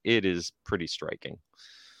I-4, and it is pretty striking.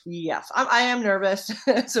 Yes, I am nervous.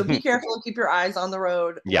 So be careful. Keep your eyes on the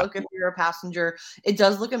road. Yeah. Look if you're a passenger. It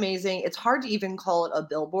does look amazing. It's hard to even call it a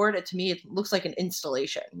billboard. To me, it looks like an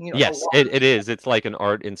installation. Yes, it is. It's like an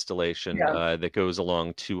art installation that goes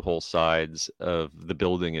along two whole sides of the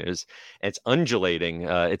building. It's undulating.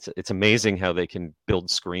 It's amazing how they can build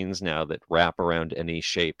screens now that wrap around any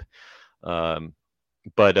shape. But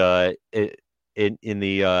in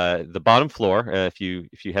the bottom floor, if you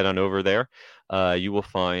head on over there, you will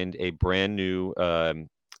find a brand new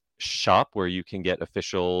shop where you can get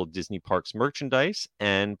official Disney Parks merchandise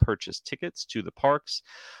and purchase tickets to the parks.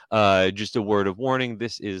 Just a word of warning: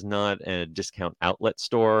 this is not a discount outlet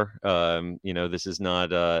store. This is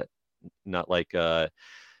not like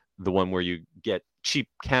the one where you get cheap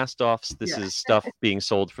cast-offs. This is stuff being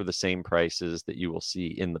sold for the same prices that you will see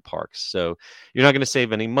in the parks. So you're not going to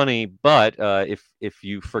save any money, but if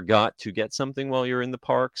you forgot to get something while you're in the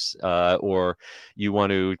parks, or you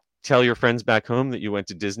want to tell your friends back home that you went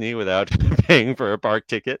to Disney without paying for a park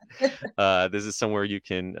ticket, this is somewhere you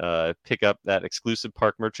can pick up that exclusive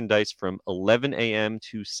park merchandise from 11 a.m.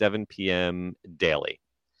 to 7 p.m. daily.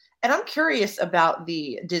 And I'm curious about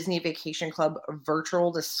the Disney Vacation Club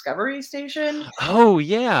virtual discovery station. Oh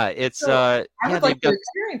yeah, it's I would like to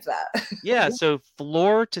experience that. Yeah, so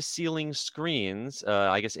floor to ceiling screens,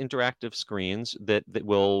 I guess interactive screens that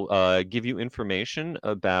will give you information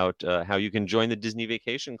about how you can join the Disney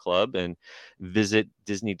Vacation Club and visit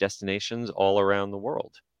Disney destinations all around the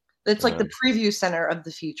world. It's like the preview center of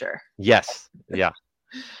the future. Yes, yeah.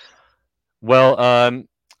 Well,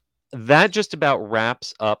 that just about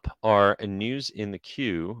wraps up our news in the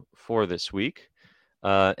queue for this week.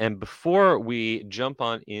 And before we jump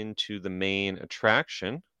on into the main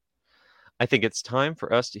attraction, I think it's time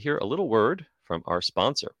for us to hear a little word from our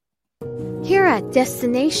sponsor. Here at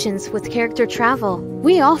Destinations with Character Travel,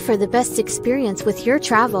 we offer the best experience with your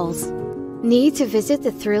travels. Need to visit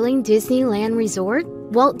the thrilling Disneyland Resort,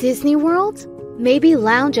 Walt Disney World? Maybe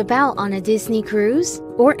lounge about on a Disney cruise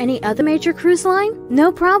or any other major cruise line?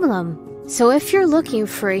 No problem. So if you're looking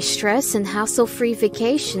for a stress and hassle-free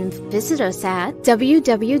vacation, visit us at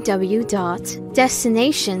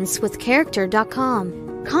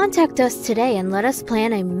www.destinationswithcharacter.com. Contact us today and let us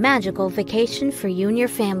plan a magical vacation for you and your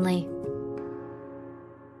family.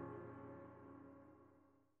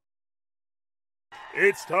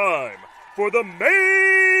 It's time for the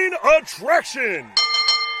main attraction!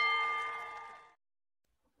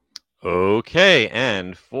 Okay,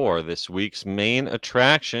 and for this week's main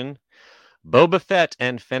attraction, Boba Fett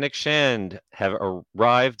and Fennec have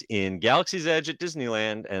arrived in Galaxy's Edge at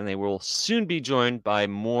Disneyland, and they will soon be joined by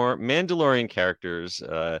more Mandalorian characters,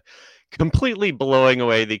 completely blowing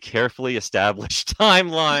away the carefully established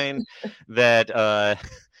timeline that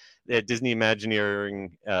Disney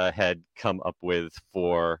Imagineering had come up with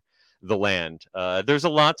for the land. There's a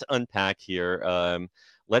lot to unpack here.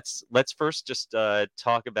 Let's first just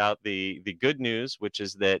talk about the good news, which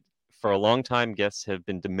is that for a long time, guests have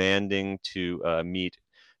been demanding to meet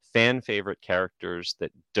fan favorite characters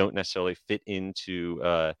that don't necessarily fit into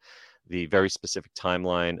the very specific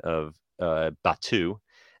timeline of Batuu.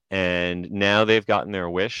 And now they've gotten their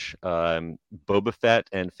wish. Boba Fett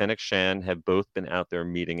and Fennec Shan have both been out there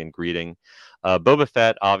meeting and greeting. Boba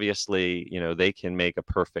Fett, obviously, they can make a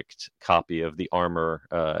perfect copy of the armor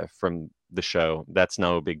from the show. That's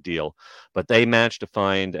no big deal. But they managed to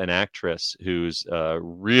find an actress who's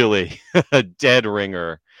really a dead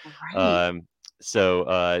ringer. Right.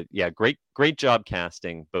 Great job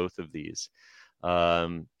casting both of these.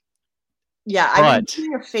 Yeah, I mean,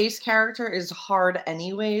 doing a face character is hard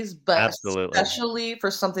anyways, but absolutely, especially for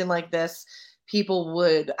something like this, people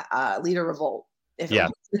would lead a revolt if yeah.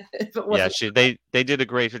 if it wasn't. They did a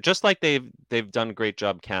great, just like they've done a great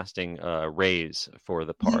job casting Rays for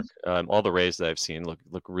the park. All the Rays that I've seen look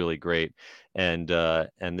really great, and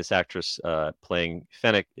this actress playing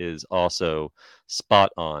Fennec is also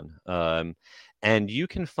spot on. And you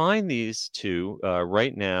can find these two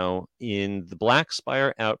right now in the Black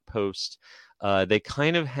Spire Outpost. They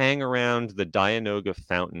kind of hang around the Dianoga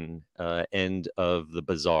Fountain end of the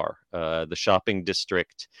bazaar, the shopping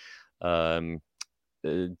district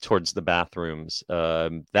towards the bathrooms.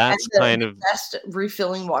 That's kind of best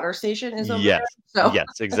refilling water station is over there. So. Yes,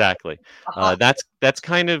 exactly. That's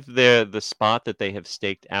kind of the spot that they have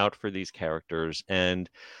staked out for these characters. And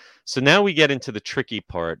so now we get into the tricky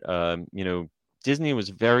part. Disney was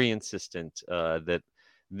very insistent that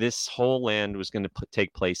this whole land was going to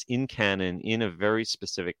take place in canon in a very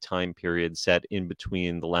specific time period set in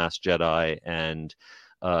between The Last Jedi and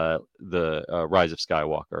the Rise of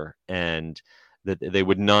Skywalker, and that they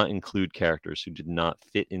would not include characters who did not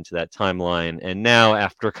fit into that timeline. And now,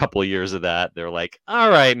 after a couple of years of that, they're like, all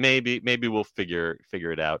right, maybe we'll figure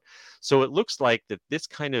it out. So it looks like that this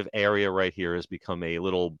kind of area right here has become a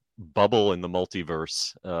little bubble in the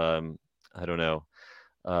multiverse. I don't know.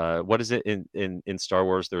 What is it in Star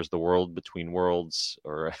Wars? There's the world between worlds,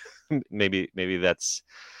 or maybe that's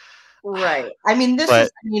right. I mean,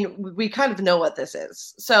 we kind of know what this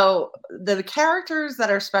is. So the characters that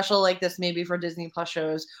are special like this, maybe for Disney Plus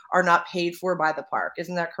shows, are not paid for by the park.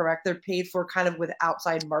 Isn't that correct? They're paid for kind of with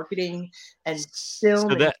outside marketing and film. So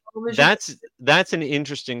and television. That's an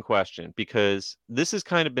interesting question, because this has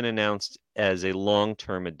kind of been announced as a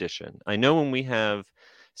long-term addition. I know when we have,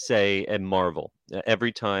 say, at Marvel,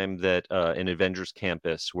 every time that an Avengers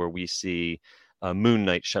campus where we see Moon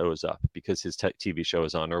Knight shows up because his TV show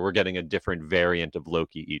is on, or we're getting a different variant of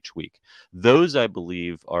Loki each week. Those, I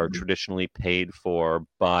believe, are traditionally paid for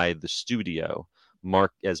by the studio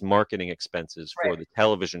as marketing expenses for the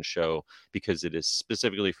television show, because it is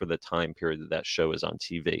specifically for the time period that show is on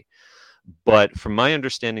TV. But from my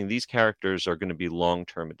understanding, these characters are going to be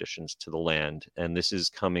long-term additions to the land. And this is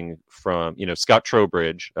coming from, Scott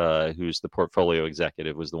Trowbridge, who's the portfolio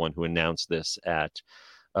executive, was the one who announced this at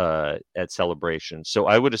Celebration. So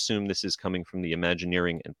I would assume this is coming from the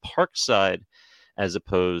Imagineering and park side as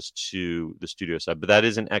opposed to the studio side. But that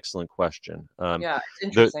is an excellent question. Yeah,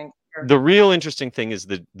 it's interesting. The real interesting thing is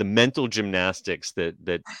the mental gymnastics that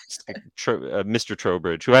Mr.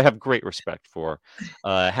 Trowbridge, who I have great respect for,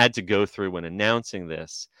 had to go through when announcing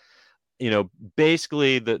this.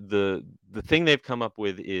 Basically the thing they've come up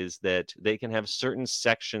with is that they can have certain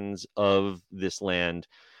sections of this land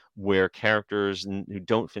where characters who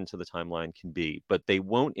don't fit into the timeline can be, but they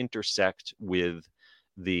won't intersect with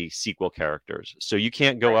the sequel characters. So you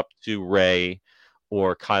can't go up to Rey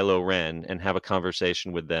or Kylo Ren and have a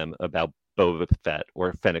conversation with them about Boba Fett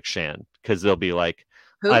or Fennec Shan, because they'll be like,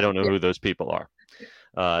 I don't know who those people are.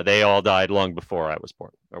 They all died long before I was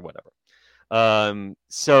born, or whatever.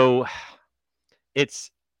 So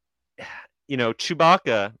it's,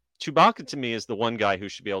 Chewbacca to me is the one guy who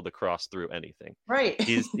should be able to cross through anything. Right.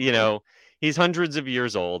 He's hundreds of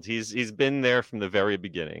years old. He's been there from the very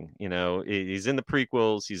beginning. He's in the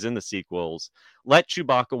prequels. He's in the sequels. Let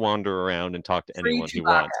Chewbacca wander around and talk to anyone he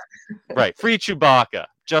wants. Right. Free Chewbacca.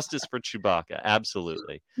 Justice for Chewbacca.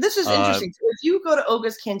 Absolutely. This is interesting. So if you go to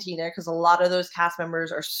Oga's Cantina, because a lot of those cast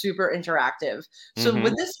members are super interactive. So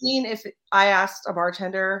would this mean if I asked a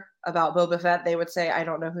bartender about Boba Fett, they would say, I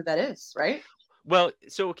don't know who that is, right? Well,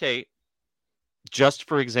 so, okay. Just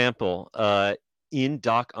for example, in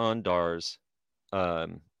Doc Ondar's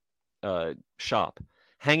shop,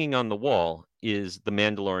 hanging on the wall is the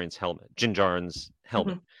Mandalorian's helmet, Din Djarin's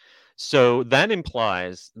helmet. So that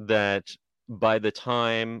implies that by the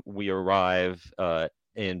time we arrive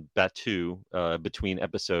in Batuu, between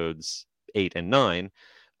episodes 8 and 9,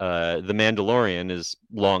 the Mandalorian is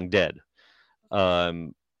long dead.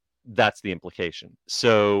 That's the implication.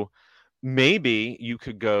 So maybe you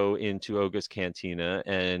could go into Oga's Cantina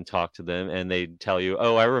and talk to them, and they'd tell you,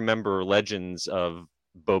 oh, I remember legends of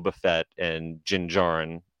Boba Fett and Din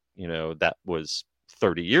Djarin, that was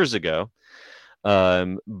 30 years ago.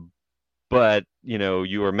 Um, but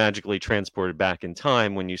you are magically transported back in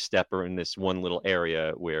time when you step in this one little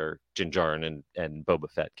area where Din Djarin and Boba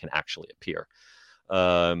Fett can actually appear.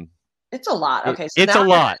 It's a lot. Okay, so it's now a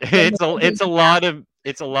lot.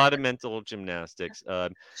 It's a lot of mental gymnastics.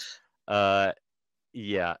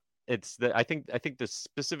 Yeah, I think the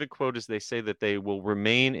specific quote is they say that they will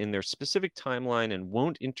remain in their specific timeline and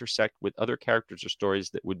won't intersect with other characters or stories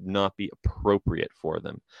that would not be appropriate for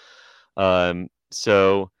them.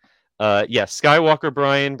 Skywalker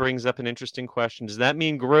Brian brings up an interesting question. Does that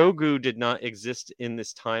mean Grogu did not exist in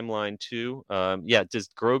this timeline too? Does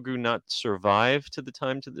Grogu not survive to the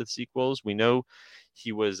time to the sequels? We know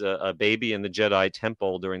he was a baby in the Jedi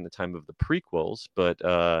Temple during the time of the prequels, but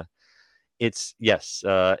it's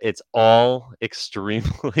all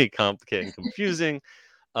extremely complicated and confusing.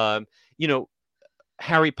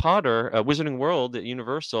 Harry Potter, Wizarding World at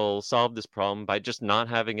Universal solved this problem by just not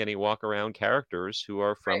having any walk around characters who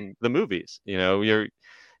are from the movies. You're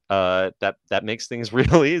that makes things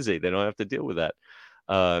real easy. They don't have to deal with that.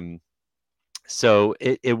 So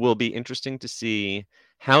it will be interesting to see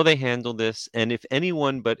how they handle this, and if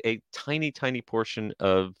anyone but a tiny portion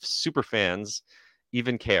of super fans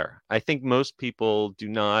even care. I think most people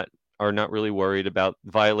are not really worried about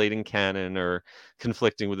violating canon or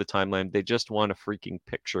conflicting with the timeline. They just want a freaking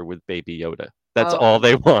picture with Baby Yoda. That's all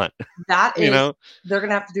they want. That is, they're going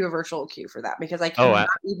to have to do a virtual queue for that, because I cannot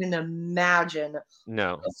even imagine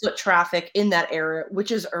foot traffic in that area,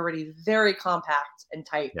 which is already very compact and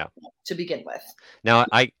tight to begin with. Now,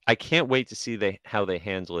 I can't wait to see how they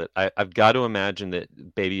handle it. I've got to imagine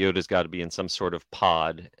that Baby Yoda's got to be in some sort of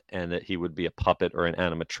pod, and that he would be a puppet or an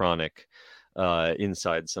animatronic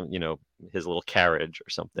inside some, his little carriage or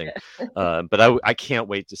something. But I can't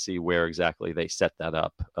wait to see where exactly they set that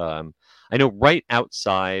up. I know right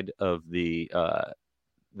outside of the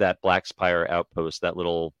that Black Spire outpost, that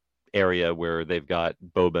little area where they've got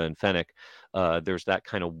Boba and Fennec, there's that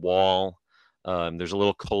kind of wall. There's a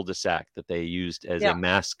little cul-de-sac that they used as a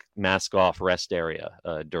mask off rest area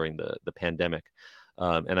during the pandemic.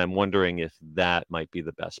 And I'm wondering if that might be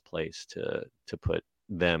the best place to put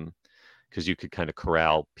them, because you could kind of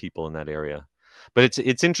corral people in that area. But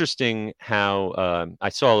it's interesting how I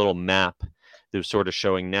saw a little map that was sort of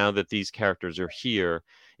showing, now that these characters are here,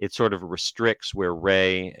 it sort of restricts where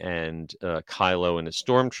Rey and Kylo and the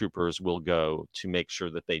stormtroopers will go to make sure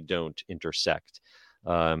that they don't intersect.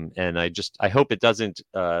 And I hope it doesn't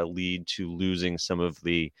lead to losing some of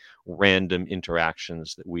the random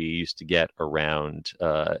interactions that we used to get around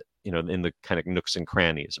in the kind of nooks and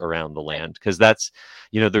crannies around the land, because that's,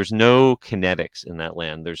 there's no kinetics in that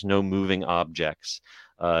land. There's no moving objects.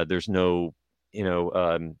 There's no,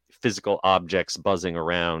 physical objects buzzing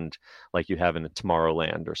around like you have in a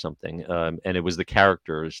Tomorrowland or something. And it was the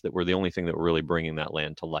characters that were the only thing that were really bringing that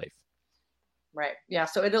land to life. Right. Yeah.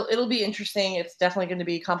 So it'll be interesting. It's definitely going to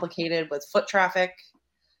be complicated with foot traffic.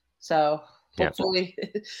 So hopefully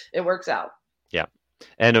it works out. Yeah.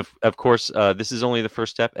 And of course, this is only the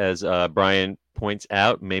first step, as Brian points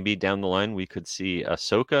out. Maybe down the line we could see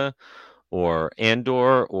Ahsoka or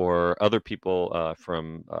Andor or other people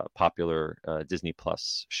from popular Disney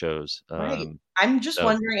Plus shows. Right. I'm just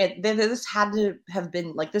wondering, this had to have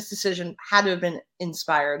been, like, this decision had to have been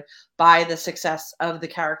inspired by the success of the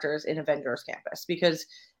characters in Avengers Campus, because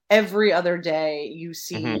every other day you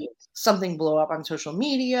see something blow up on social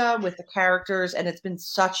media with the characters, and it's been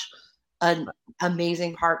such an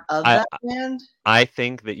amazing part of that land. I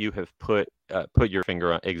think that you have put your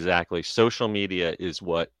finger on exactly. Social media is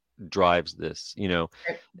what drives this.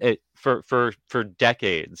 For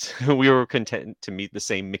decades we were content to meet the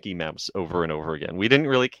same Mickey Mouse over and over again. We didn't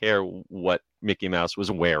really care what Mickey Mouse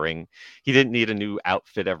was wearing. He didn't need a new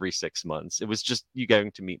outfit every 6 months. It was just you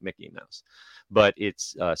going to meet Mickey Mouse. But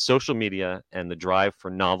it's social media and the drive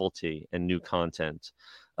for novelty and new content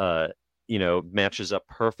matches up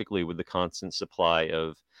perfectly with the constant supply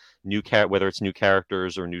of whether it's new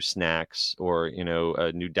characters or new snacks or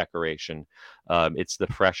a new decoration. It's the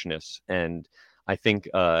freshness, and I think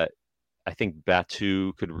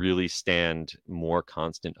Batu could really stand more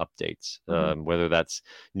constant updates, whether that's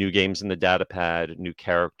new games in the data pad, new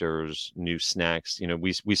characters, new snacks.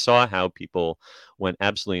 We saw how people went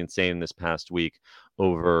absolutely insane this past week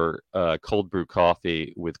over cold brew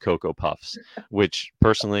coffee with Cocoa Puffs, which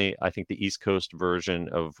personally I think the East Coast version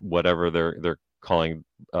of whatever they're calling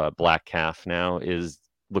Black Calf now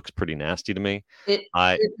looks pretty nasty to me. It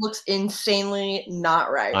looks insanely not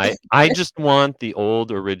right. I just want the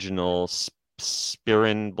old original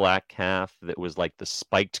Spirin Black Calf that was like the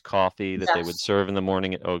spiked coffee that they would serve in the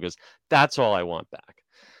morning at Oga's. That's all I want back.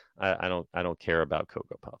 I don't care about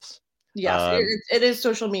Cocoa Puffs. Yes, it is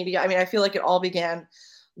social media. I mean, I feel like it all began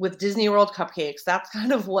with Disney World cupcakes. That's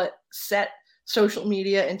kind of what set social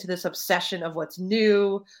media into this obsession of what's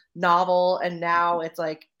new, novel, and now it's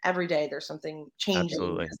like every day there's something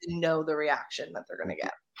changing because they know the reaction that they're going to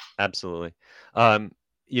get. Absolutely.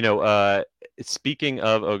 Speaking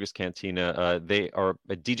of August Cantina,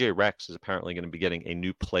 DJ Rex is apparently going to be getting a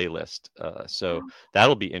new playlist. So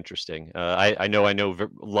that'll be interesting. I know a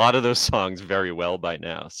lot of those songs very well by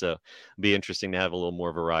now. So it'll be interesting to have a little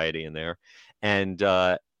more variety in there. And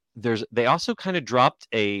they also kind of dropped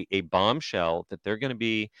a bombshell that they're going to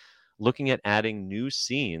be looking at adding new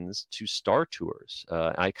scenes to Star Tours.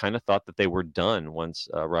 I kind of thought that they were done once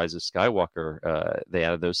Rise of Skywalker, they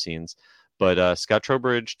added those scenes. But Scott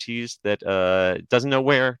Trowbridge teased that doesn't know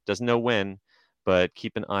where, doesn't know when, but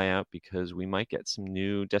keep an eye out because we might get some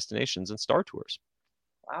new destinations and Star Tours.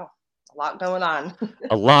 Wow, a lot going on.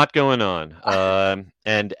 A lot going on.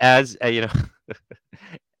 And as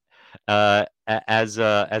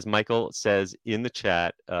as Michael says in the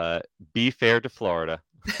chat, be fair to Florida.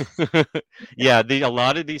 Yeah, a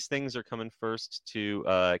lot of these things are coming first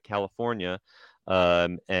to California,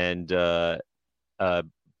 and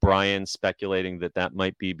Brian speculating that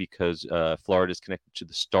might be because Florida is connected to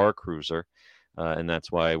the Star Cruiser, and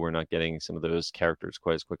that's why we're not getting some of those characters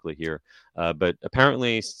quite as quickly here. But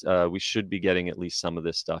apparently, we should be getting at least some of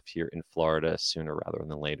this stuff here in Florida sooner rather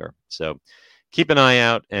than later. So keep an eye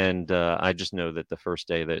out, and I just know that the first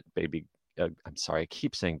day that I'm sorry, I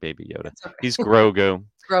keep saying Baby Yoda. Okay. He's Grogu.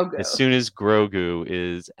 Grogu. As soon as Grogu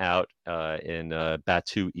is out in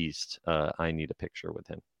Batu East, I need a picture with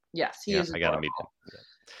him. Yes, he is. I got to meet him. Yeah.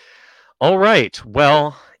 All right.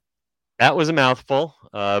 Well, that was a mouthful,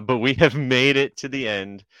 but we have made it to the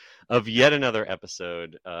end of yet another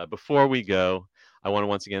episode. Before we go, I want to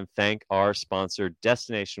once again thank our sponsor,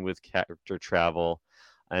 Destination with Character Travel.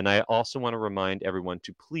 And I also want to remind everyone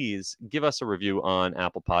to please give us a review on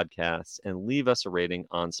Apple Podcasts and leave us a rating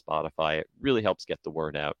on Spotify. It really helps get the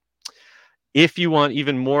word out. If you want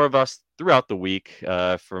even more of us throughout the week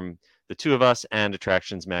from the two of us and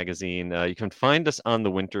Attractions Magazine, you can find us on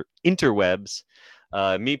the interwebs.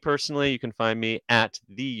 Me personally, you can find me at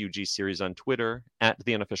the UG Series on Twitter, at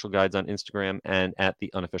the Unofficial Guides on Instagram, and at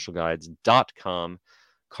theunofficialguides.com.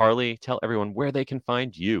 Carly, tell everyone where they can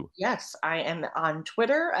find you. Yes, I am on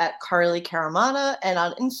Twitter at Carly Caramana, and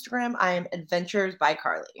on Instagram, I am Adventures by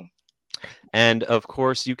Carly. And of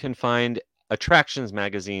course, you can find Attractions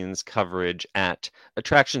Magazine's coverage at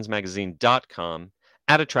attractionsmagazine.com,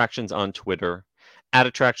 at Attractions on Twitter, at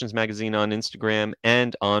Attractions Magazine on Instagram,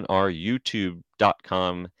 and on our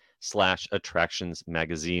youtube.com/Attractions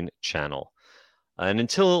Magazine channel. And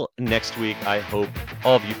until next week, I hope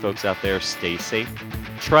all of you folks out there stay safe,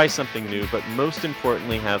 try something new, but most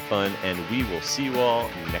importantly, have fun, and we will see you all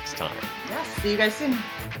next time. Yes, see you guys soon.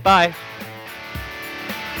 Bye.